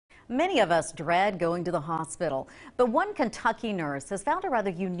Many of us dread going to the hospital, but one Kentucky nurse has found a rather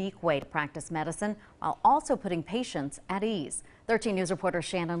unique way to practice medicine while also putting patients at ease. 13 News reporter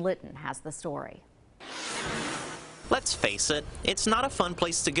Shannon Litton has the story. Let's face it, it's not a fun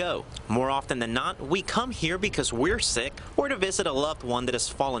place to go. More often than not, we come here because we're sick or to visit a loved one that has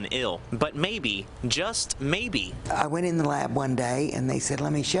fallen ill. But maybe, just maybe, I went in the lab one day and they said,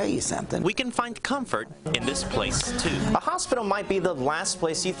 let me show you something. we can find comfort in this place too. A hospital might be the last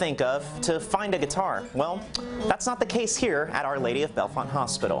place you think of to find a guitar. Well, that's not the case here at Our Lady of Bellefonte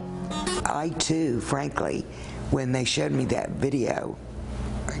Hospital. I too, frankly, when they showed me that video,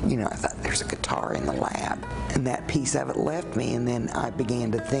 I thought there's a guitar in the lab, and that piece of it left me, and then I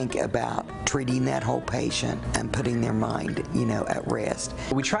began to think about treating that whole patient and putting their mind, at rest.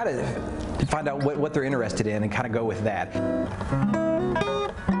 We try to find out what they're interested in and kind of go with that.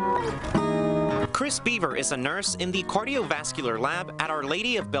 Chris Beaver is a nurse in the cardiovascular lab at Our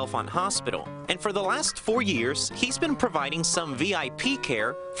Lady of Bellefonte Hospital. And for the last 4 years, he's been providing some VIP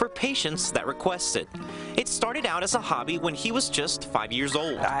care for patients that request it. It started out as a hobby when he was just 5 years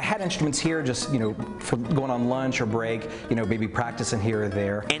old. I had instruments here just, for going on lunch or break, maybe practicing here or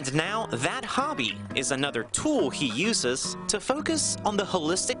there. And now that hobby is another tool he uses to focus on the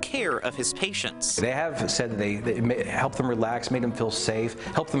holistic care of his patients. They have said that they help them relax, made them feel safe,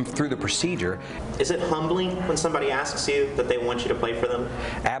 help them through the procedure. Is it humbling when somebody asks you that they want you to play for them?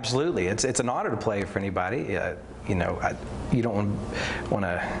 Absolutely. It's an honor to play for anybody. You don't want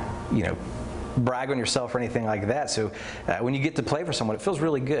to, brag on yourself or anything like that. So when you get to play for someone, it feels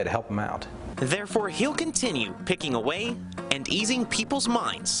really good to help them out. Therefore, he'll continue picking away and easing people's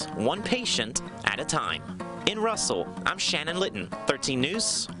minds, one patient at a time. In Russell, I'm Shannon Litton, 13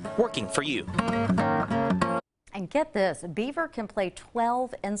 News, working for you. And get this, Beaver can play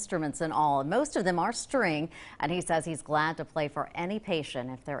 12 instruments in all, and most of them are string, and he says he's glad to play for any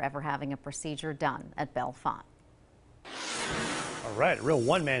patient if they're ever having a procedure done at Bellefonte. All right, a real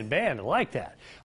one-man band. I like that.